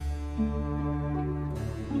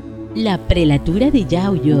La prelatura de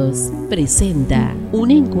Yauyos presenta un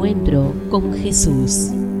encuentro con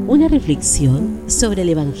Jesús, una reflexión sobre el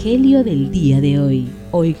Evangelio del día de hoy.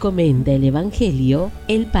 Hoy comenta el Evangelio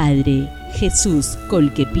el Padre Jesús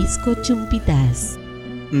Colquepisco Chumpitaz.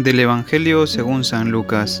 Del Evangelio según San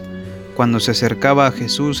Lucas. Cuando se acercaba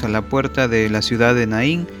Jesús a la puerta de la ciudad de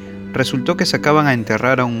Naín, resultó que sacaban a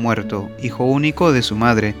enterrar a un muerto, hijo único de su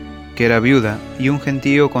madre, que era viuda, y un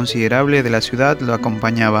gentío considerable de la ciudad lo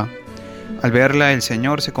acompañaba. Al verla, el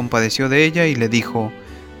Señor se compadeció de ella y le dijo: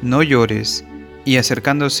 «No llores», y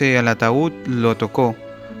acercándose al ataúd lo tocó.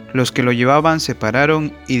 Los que lo llevaban se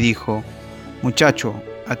pararon y dijo: «Muchacho,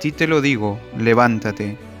 a ti te lo digo,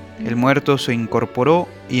 levántate». El muerto se incorporó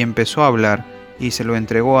y empezó a hablar, y se lo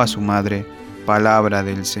entregó a su madre. Palabra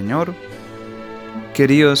del Señor.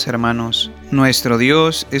 Queridos hermanos, nuestro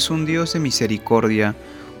Dios es un Dios de misericordia,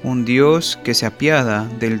 un Dios que se apiada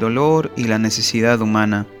del dolor y la necesidad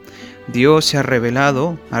humana. Dios se ha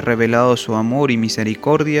revelado su amor y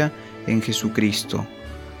misericordia en Jesucristo.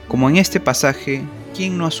 Como en este pasaje,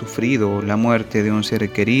 ¿quién no ha sufrido la muerte de un ser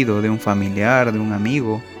querido, de un familiar, de un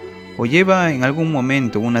amigo, o lleva en algún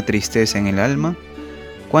momento una tristeza en el alma?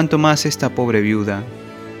 Cuánto más esta pobre viuda,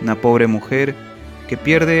 una pobre mujer que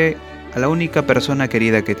pierde a la única persona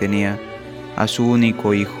querida que tenía, a su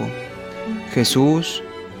único hijo. Jesús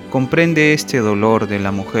comprende este dolor de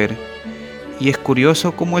la mujer, y es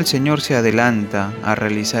curioso cómo el Señor se adelanta a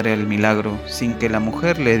realizar el milagro sin que la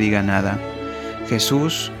mujer le diga nada.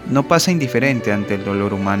 Jesús no pasa indiferente ante el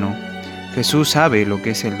dolor humano. Jesús sabe lo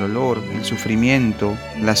que es el dolor, el sufrimiento,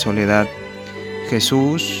 la soledad.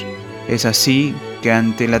 Jesús es así que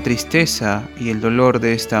ante la tristeza y el dolor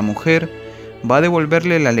de esta mujer va a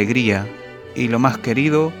devolverle la alegría y, lo más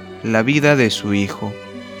querido, la vida de su hijo.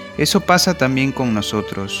 Eso pasa también con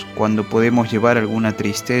nosotros, cuando podemos llevar alguna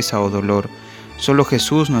tristeza o dolor. Solo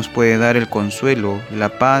Jesús nos puede dar el consuelo,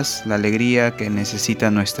 la paz, la alegría que necesita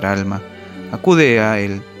nuestra alma. Acude a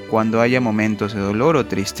Él cuando haya momentos de dolor o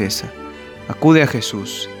tristeza. Acude a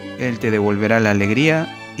Jesús, Él te devolverá la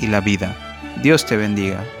alegría y la vida. Dios te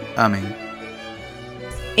bendiga. Amén.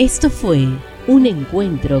 Esto fue un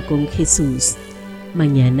encuentro con Jesús.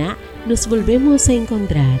 Mañana nos volvemos a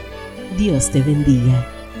encontrar. Dios te bendiga.